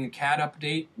 we're beginning a CAD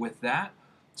update with that.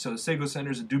 So the Sago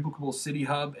Center is a duplicable city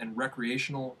hub and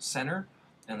recreational center.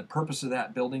 And the purpose of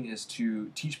that building is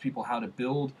to teach people how to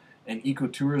build an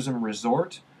ecotourism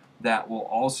resort that will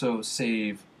also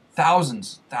save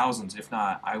thousands, if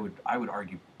not, I would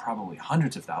argue probably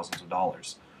hundreds of thousands of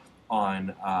dollars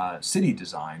on city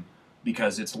design,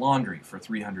 because it's laundry for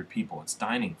 300 people, it's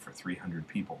dining for 300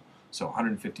 people, so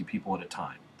 150 people at a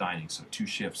time dining. So 2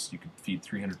 shifts, you could feed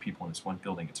 300 people in this one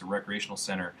building. It's a recreational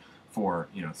center for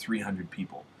 300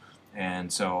 people, and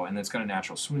it's got a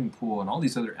natural swimming pool and all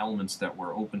these other elements that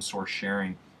we're open source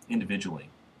sharing individually.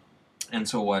 And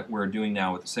so what we're doing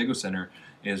now with the Sago Center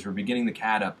is we're beginning the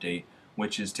CAD update,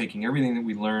 which is taking everything that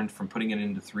we learned from putting it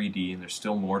into 3D, and there's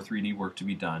still more 3D work to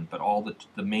be done, but all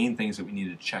the main things that we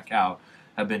needed to check out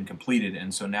have been completed.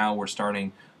 And so now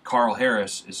Carl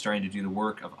Harris is starting to do the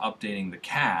work of updating the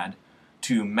CAD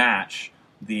to match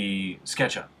the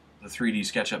SketchUp, the 3D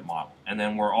SketchUp model. And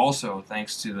then we're also,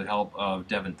 thanks to the help of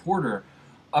Devin Porter,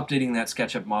 updating that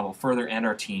SketchUp model further, and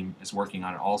our team is working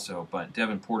on it also. But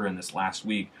Devin Porter in this last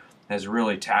week has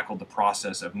really tackled the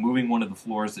process of moving one of the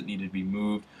floors that needed to be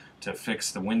moved to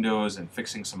fix the windows and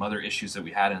fixing some other issues that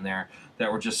we had in there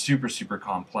that were just super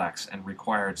complex and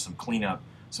required some cleanup,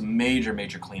 some major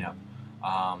cleanup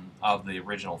of the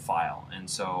original file. And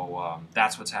so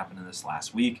that's what's happened in this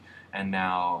last week. And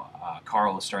now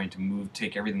Carl is starting to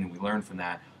take everything that we learned from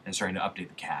that and starting to update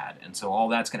the CAD. And so all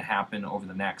that's going to happen over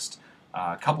the next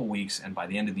couple weeks, and by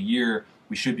the end of the year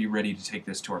we should be ready to take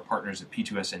this to our partners at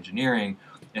P2S Engineering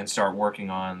and start working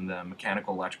on the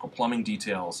mechanical, electrical, plumbing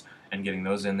details and getting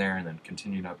those in there, and then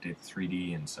continue to update the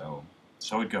 3D. And so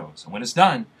it goes. And when it's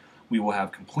done, we will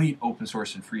have complete open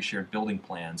source and free shared building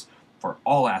plans for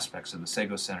all aspects of the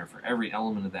Sago Center, for every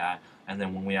element of that. And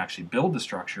then when we actually build the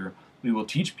structure, we will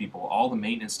teach people all the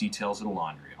maintenance details of the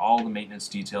laundry, all the maintenance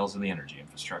details of the energy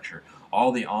infrastructure,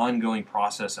 all the ongoing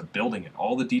process of building it,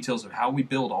 all the details of how we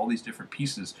build all these different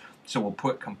pieces. So we'll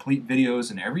put complete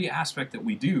videos in every aspect that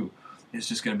we do. It's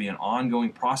just going to be an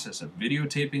ongoing process of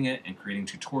videotaping it and creating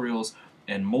tutorials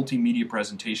and multimedia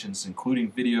presentations,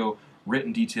 including video,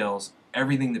 written details,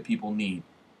 everything that people need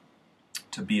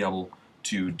to be able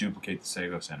to duplicate the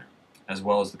Sago Center, as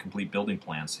well as the complete building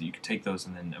plans, so you can take those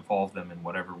and then evolve them in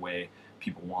whatever way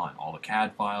people want. All the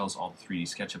CAD files, all the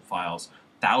 3D SketchUp files,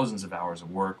 thousands of hours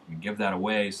of work. We give that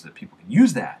away so that people can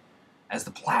use that as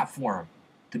the platform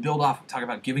to build off and talk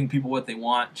about giving people what they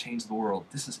want, change the world.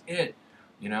 This is it,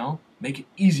 you know? Make it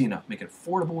easy enough, make it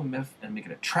affordable enough, and make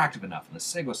it attractive enough. And the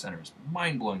Sego Center is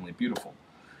mind-blowingly beautiful.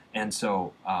 And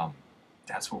so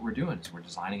that's what we're doing, is we're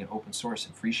designing it open source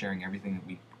and free sharing everything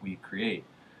that we create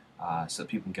so that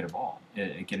people can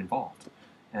get involved.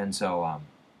 And so,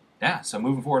 yeah, so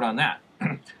moving forward on that.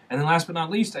 And then last but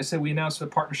not least, I said we announced a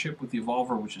partnership with the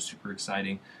Evolver, which is super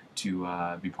exciting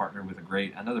to be partnered with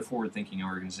another forward-thinking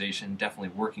organization, definitely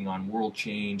working on world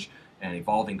change and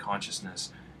evolving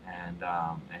consciousness, and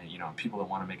you know, people that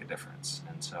want to make a difference.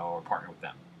 And so we're partnering with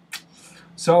them.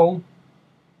 So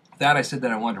that I said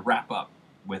that I wanted to wrap up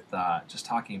with just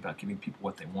talking about giving people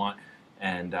what they want,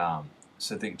 and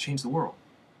so they can change the world.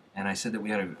 And I said that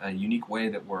we had a unique way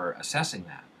that we're assessing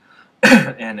that.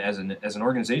 And as an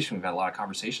organization, we've had a lot of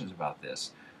conversations about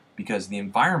this, because the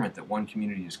environment that One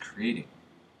Community is creating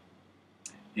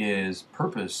is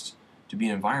purposed to be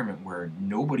an environment where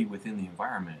nobody within the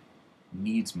environment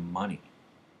needs money.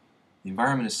 The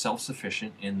environment is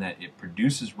self-sufficient in that it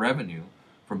produces revenue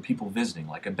from people visiting,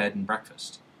 like a bed and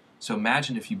breakfast. So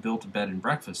imagine if you built a bed and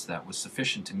breakfast that was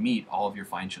sufficient to meet all of your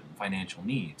financial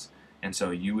needs. And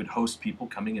so you would host people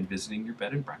coming and visiting your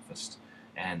bed and breakfast.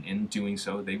 And in doing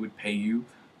so, they would pay you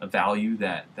a value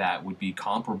that would be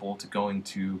comparable to going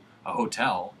to a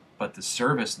hotel, but the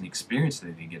service and the experience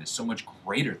that they get is so much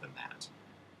greater than that.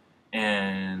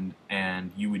 And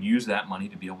you would use that money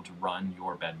to be able to run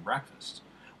your bed and breakfast.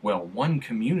 Well, One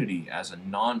Community, as a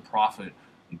nonprofit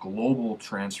global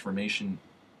transformation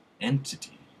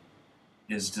entity,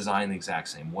 is designed the exact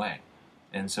same way.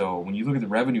 And so when you look at the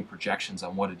revenue projections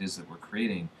on what it is that we're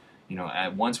creating, you know,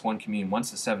 once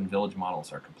the 7 village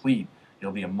models are complete,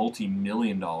 it'll be a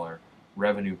multi-million-dollar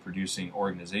revenue-producing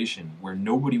organization where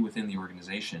nobody within the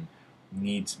organization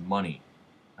needs money.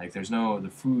 Like, there's the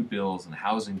food bills and the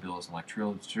housing bills and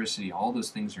electricity, all those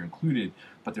things are included,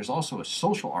 but there's also a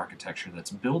social architecture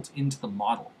that's built into the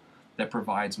model that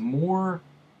provides more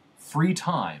free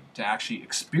time to actually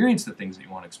experience the things that you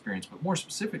want to experience, but more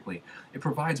specifically, it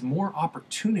provides more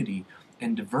opportunity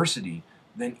and diversity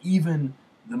than even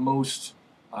the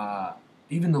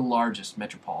largest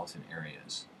metropolitan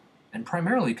areas. And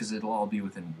primarily because it'll all be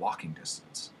within walking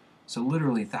distance. So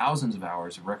literally thousands of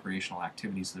hours of recreational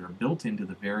activities that are built into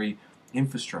the very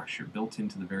infrastructure, built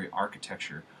into the very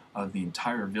architecture of the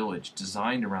entire village,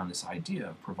 designed around this idea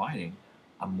of providing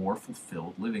a more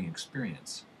fulfilled living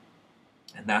experience.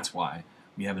 And that's why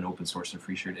we have an open source and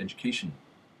free shared education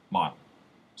model,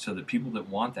 so that people that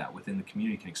want that within the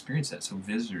community can experience that, so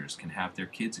visitors can have their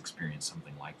kids experience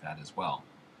something like that as well,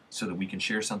 so that we can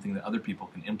share something that other people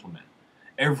can implement.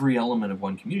 Every element of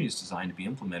One Community is designed to be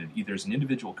implemented either as an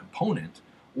individual component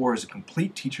or as a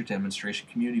complete teacher demonstration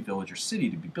community, village, or city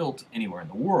to be built anywhere in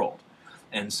the world.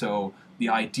 And so the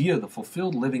idea of the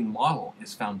fulfilled living model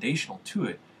is foundational to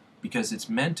it, because it's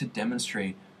meant to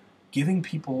demonstrate giving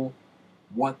people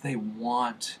what they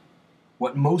want,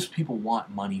 what most people want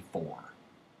money for.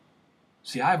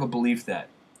 See, I have a belief that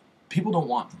people don't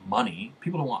want money,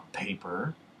 people don't want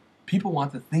paper, people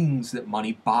want the things that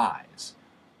money buys.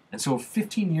 And so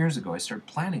 15 years ago, I started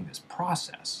planning this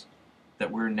process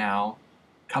that we're now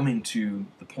coming to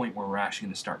the point where we're actually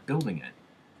going to start building it.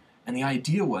 And the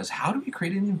idea was, how do we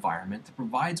create an environment that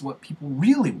provides what people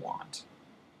really want,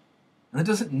 and that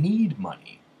doesn't need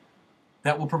money,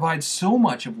 that will provide so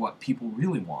much of what people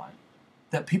really want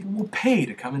that people will pay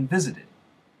to come and visit it.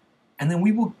 And then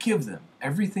we will give them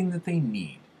everything that they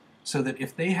need, so that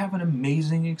if they have an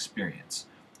amazing experience,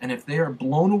 and if they are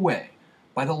blown away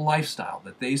by the lifestyle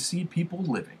that they see people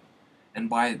living, and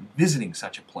by visiting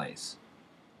such a place,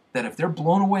 that if they're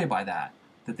blown away by that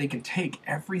they can take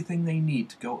everything they need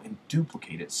to go and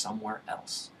duplicate it somewhere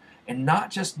else. And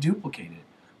not just duplicate it,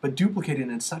 but duplicate it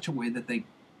in such a way that they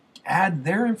add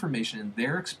their information and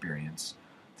their experience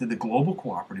to the global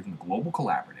cooperative and the global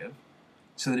collaborative,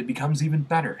 so that it becomes even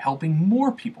better, helping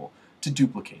more people to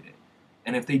duplicate it.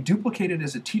 And if they duplicate it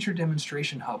as a teacher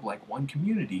demonstration hub like One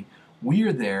Community, we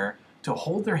are there to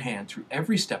hold their hand through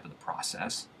every step of the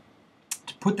process,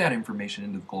 to put that information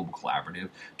into the global collaborative,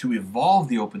 to evolve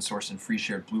the open source and free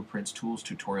shared blueprints, tools,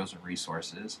 tutorials, and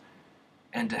resources,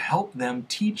 and to help them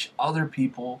teach other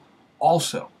people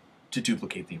also to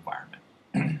duplicate the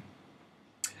environment.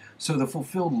 So the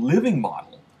fulfilled living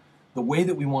model, the way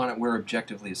that we want it, we're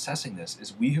objectively assessing this,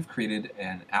 is we have created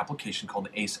an application called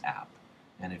ACE App.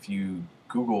 And if you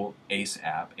Google ACE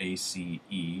App,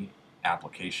 A-C-E,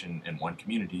 application in One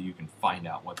Community, you can find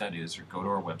out what that is, or go to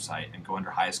our website and go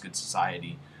under Highest Good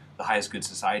Society the Highest Good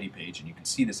Society page, and you can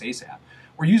see this ASAP.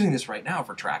 We're using this right now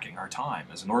for tracking our time.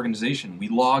 As an organization, we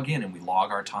log in and we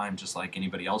log our time just like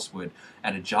anybody else would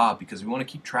at a job, because we want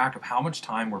to keep track of how much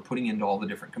time we're putting into all the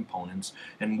different components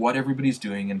and what everybody's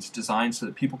doing, and it's designed so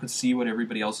that people can see what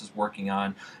everybody else is working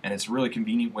on, and it's a really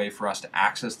convenient way for us to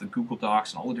access the Google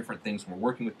Docs and all the different things when we're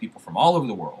working with people from all over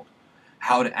the world,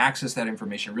 how to access that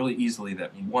information really easily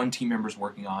that one team member is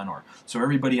working on, or so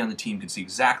everybody on the team can see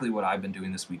exactly what I've been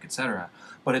doing this week, etc.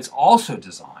 But it's also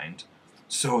designed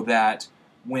so that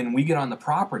when we get on the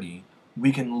property,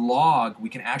 we can log, we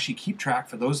can actually keep track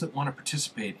for those that want to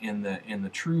participate in the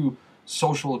true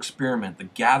social experiment, the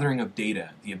gathering of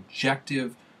data, the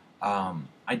objective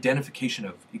identification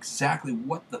of exactly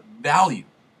what the value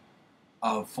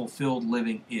of fulfilled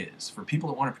living is. For people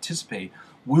that want to participate,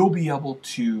 we'll be able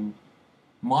to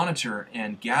monitor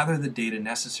and gather the data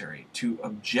necessary to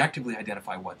objectively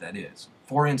identify what that is.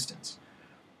 For instance,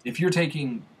 if you're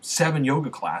taking 7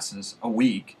 yoga classes a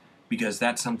week, because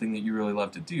that's something that you really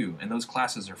love to do, and those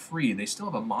classes are free, they still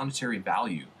have a monetary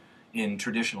value in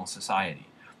traditional society.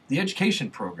 The education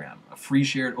program, a free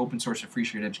shared, open source and free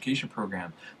shared education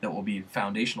program that will be a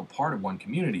foundational part of One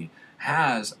Community,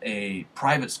 has a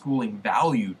private schooling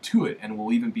value to it, and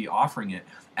will even be offering it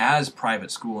as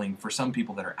private schooling for some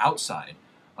people that are outside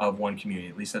of One Community.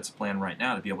 At least that's the plan right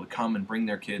now, to be able to come and bring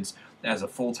their kids as a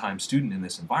full-time student in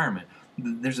this environment.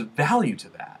 There's a value to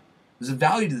that. There's a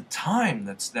value to the time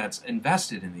that's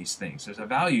invested in these things. There's a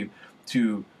value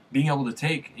to being able to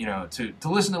take, to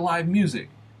listen to live music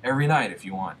every night if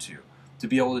you want to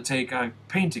be able to take a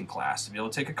painting class, to be able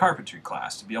to take a carpentry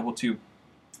class, to be able to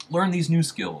learn these new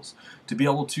skills, to be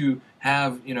able to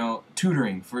have,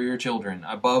 tutoring for your children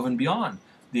above and beyond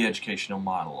the educational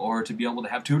model, or to be able to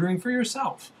have tutoring for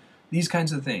yourself. These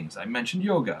kinds of things. I mentioned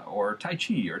yoga or Tai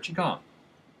Chi or Qigong.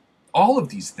 All of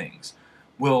these things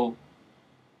will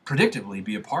predictably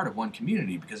be a part of One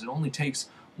Community, because it only takes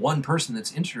one person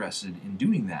that's interested in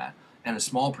doing that, and a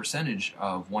small percentage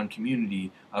of One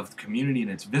Community, of the community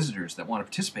and its visitors that want to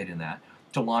participate in that,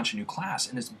 to launch a new class.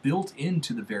 And it's built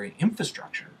into the very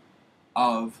infrastructure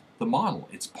of the model.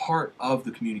 It's part of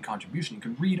the community contribution. You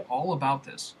can read all about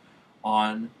this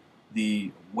on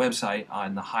the website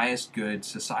on the Highest Good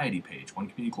Society page,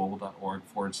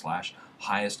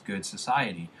 onecommunityglobal.org/Highest Good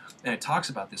Society. And it talks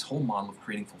about this whole model of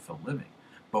creating fulfilled living.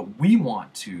 But we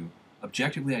want to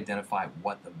objectively identify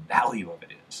what the value of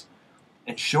it is,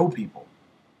 and show people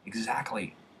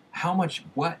exactly how much,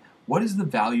 what is the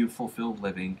value of fulfilled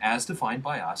living as defined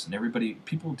by us, and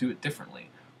people do it differently.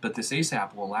 But this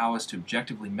ASAP will allow us to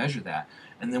objectively measure that,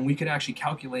 and then we could actually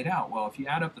calculate out, well, if you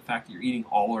add up the fact that you're eating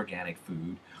all organic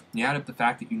food, you add up the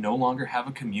fact that you no longer have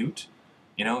a commute,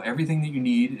 everything that you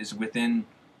need is within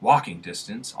walking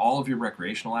distance, all of your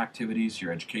recreational activities,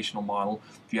 your educational model,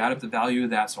 if you add up the value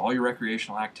of that, so all your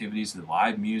recreational activities, the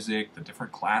live music, the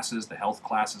different classes, the health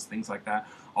classes, things like that,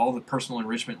 all the personal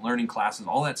enrichment learning classes,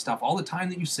 all that stuff, all the time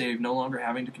that you save no longer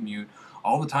having to commute,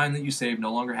 all the time that you save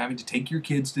no longer having to take your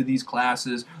kids to these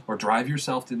classes or drive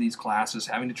yourself to these classes,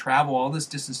 having to travel all this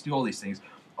distance to do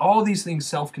all these things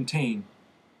self-contained.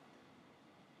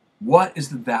 What is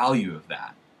the value of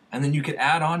that? And then you could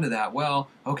add on to that, well,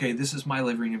 okay, this is my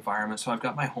living environment, so I've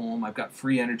got my home, I've got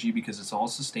free energy because it's all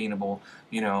sustainable,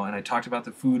 and I talked about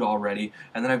the food already,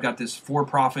 and then I've got this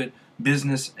for-profit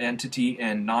business entity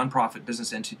and non-profit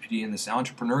business entity and this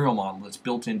entrepreneurial model that's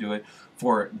built into it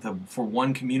for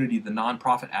One Community, the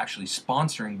non-profit actually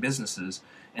sponsoring businesses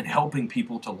and helping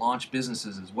people to launch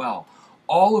businesses as well.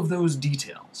 All of those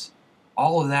details,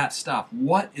 all of that stuff,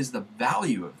 what is the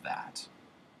value of that?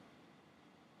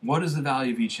 What is the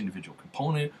value of each individual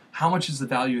component? How much is the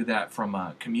value of that from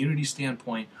a community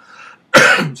standpoint?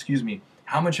 Excuse me.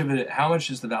 How much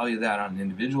is the value of that on an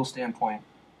individual standpoint?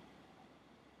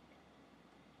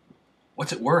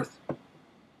 What's it worth?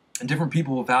 And different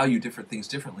people will value different things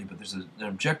differently, but there's an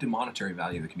objective monetary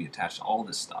value that can be attached to all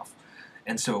this stuff.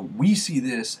 And so we see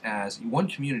this as One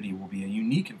Community will be a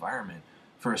unique environment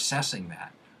for assessing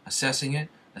that. Assessing it,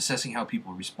 assessing how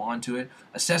people respond to it,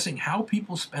 assessing how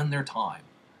people spend their time.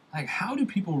 Like, how do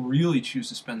people really choose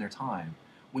to spend their time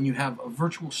when you have a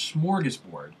virtual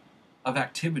smorgasbord of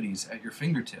activities at your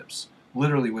fingertips,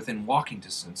 literally within walking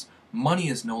distance? Money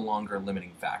is no longer a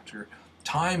limiting factor.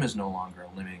 Time is no longer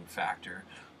a limiting factor.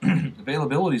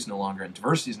 Availability is no longer, and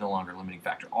diversity is no longer a limiting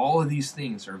factor. All of these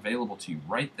things are available to you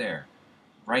right there,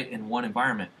 right in one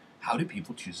environment. How do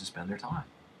people choose to spend their time?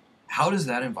 How does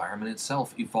that environment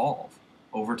itself evolve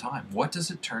over time? What does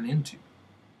it turn into?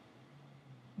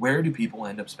 Where do people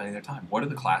end up spending their time? What are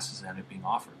the classes that end up being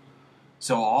offered?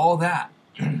 So all that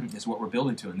is what we're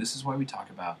building to, and this is why we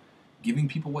talk about giving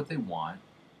people what they want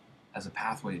as a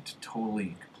pathway to totally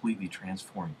and completely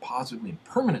transforming, positively and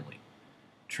permanently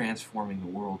transforming the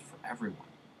world for everyone.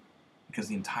 Because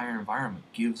the entire environment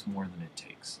gives more than it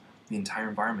takes. The entire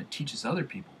environment teaches other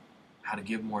people how to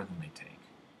give more than they take.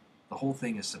 The whole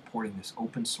thing is supporting this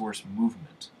open source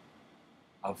movement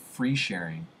of free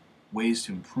sharing, ways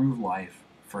to improve life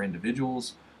for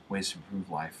individuals, ways to improve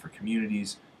life for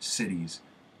communities, cities,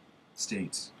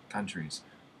 states, countries,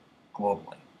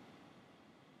 globally.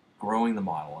 Growing the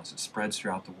model as it spreads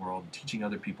throughout the world, and teaching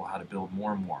other people how to build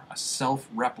more and more. A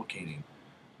self-replicating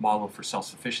model for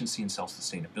self-sufficiency and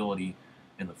self-sustainability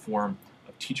in the form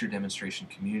of teacher demonstration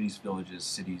communities, villages,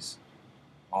 cities,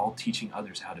 all teaching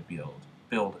others how to build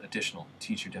additional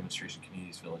teacher demonstration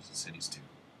communities, villages, and cities too.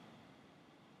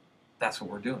 That's what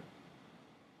we're doing.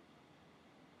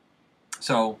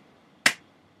 So,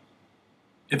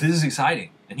 if this is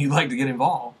exciting and you'd like to get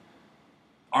involved,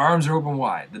 our arms are open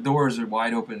wide. The doors are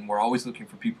wide open. We're always looking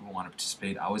for people who want to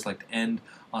participate. I always like to end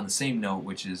on the same note,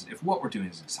 which is if what we're doing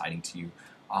is exciting to you,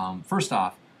 first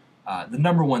off, the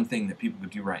number one thing that people could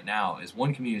do right now is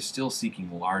One Community is still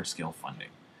seeking large-scale funding.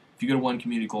 If you go to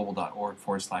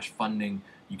onecommunityglobal.org/funding,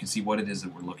 you can see what it is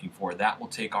that we're looking for. That will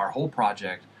take our whole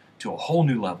project to a whole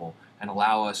new level and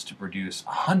allow us to produce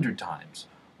 100 times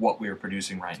what we are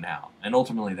producing right now. And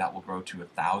ultimately that will grow to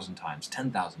 1,000 times,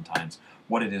 10,000 times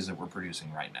what it is that we're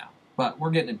producing right now. But we're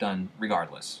getting it done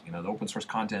regardless. You know, the open source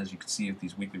content, as you can see with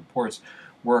these weekly reports,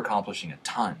 we're accomplishing a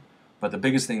ton. But the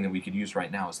biggest thing that we could use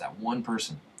right now is that one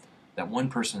person, that one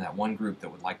group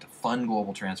that would like to fund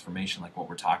global transformation like what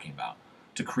we're talking about,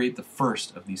 to create the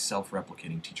first of these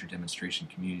self-replicating teacher demonstration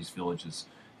communities, villages,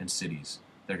 and cities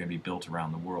that are going to be built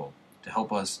around the world to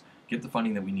help us get the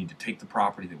funding that we need to take the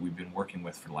property that we've been working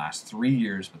with for the last 3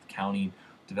 years with the county,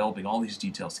 developing all these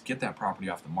details to get that property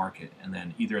off the market, and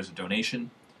then either as a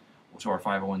donation to our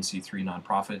 501c3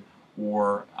 nonprofit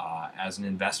or as an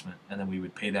investment, and then we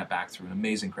would pay that back through an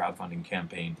amazing crowdfunding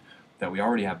campaign that we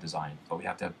already have designed, but we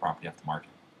have to have the property off the market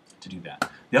to do that.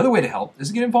 The other way to help is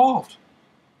to get involved.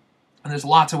 And there's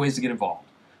lots of ways to get involved.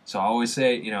 So I always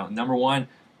say, you know, number one,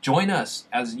 join us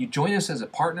as a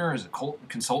partner, as a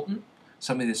consultant,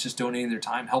 somebody that's just donating their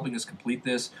time, helping us complete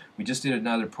this. We just did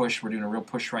another push. We're doing a real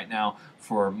push right now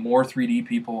for more 3D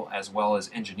people as well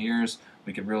as engineers.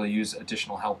 We could really use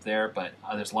additional help there, but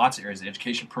there's lots of areas. The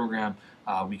education program,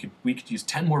 we could use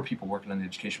 10 more people working on the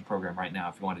education program right now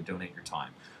if you want to donate your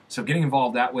time. So getting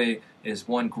involved that way is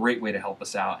one great way to help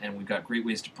us out, and we've got great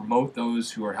ways to promote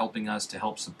those who are helping us to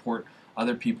help support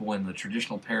other people in the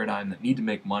traditional paradigm that need to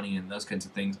make money and those kinds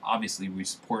of things. Obviously, we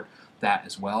support that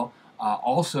as well.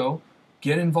 Also,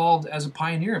 get involved as a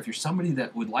pioneer. If you're somebody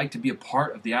that would like to be a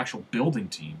part of the actual building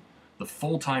team, the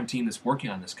full-time team that's working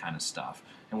on this kind of stuff,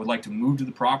 and would like to move to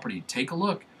the property, take a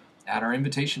look at our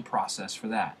invitation process for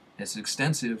that. It's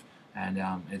extensive and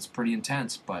it's pretty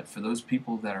intense, but for those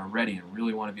people that are ready and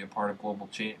really want to be a part of global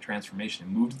transformation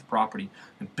and move to the property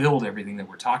and build everything that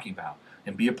we're talking about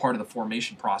and be a part of the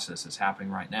formation process that's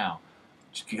happening right now,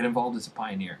 just get involved as a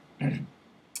pioneer. And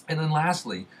then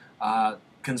lastly,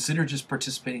 consider just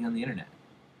participating on the internet.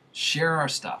 Share our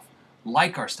stuff.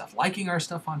 Like our stuff. Liking our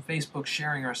stuff on Facebook,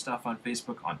 sharing our stuff on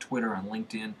Facebook, on Twitter, on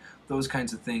LinkedIn, those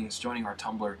kinds of things, joining our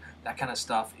Tumblr, that kind of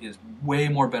stuff is way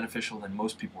more beneficial than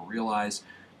most people realize.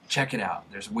 Check it out.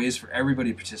 There's ways for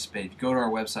everybody to participate. If you go to our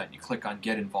website and you click on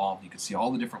Get Involved, you can see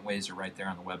all the different ways are right there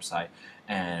on the website,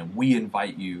 and we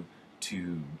invite you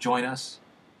to join us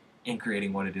in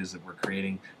creating what it is that we're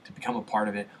creating, to become a part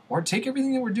of it, or take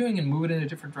everything that we're doing and move it in a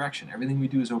different direction. Everything we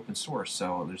do is open source,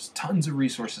 so there's tons of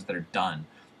resources that are done,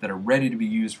 that are ready to be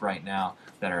used right now,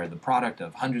 that are the product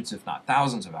of hundreds, if not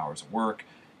thousands of hours of work,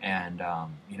 and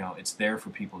you know, it's there for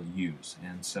people to use.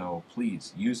 And so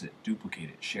please use it, duplicate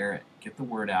it, share it, get the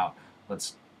word out.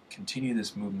 Let's continue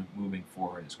this movement moving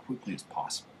forward as quickly as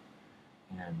possible.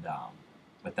 And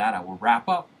with that, I will wrap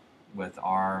up with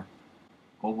our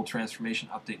Global Transformation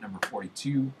Update number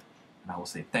 42, and I will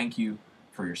say thank you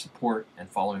for your support and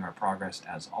following our progress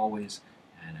as always.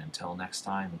 And until next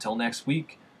time, until next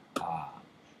week,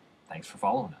 thanks for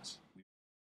following us.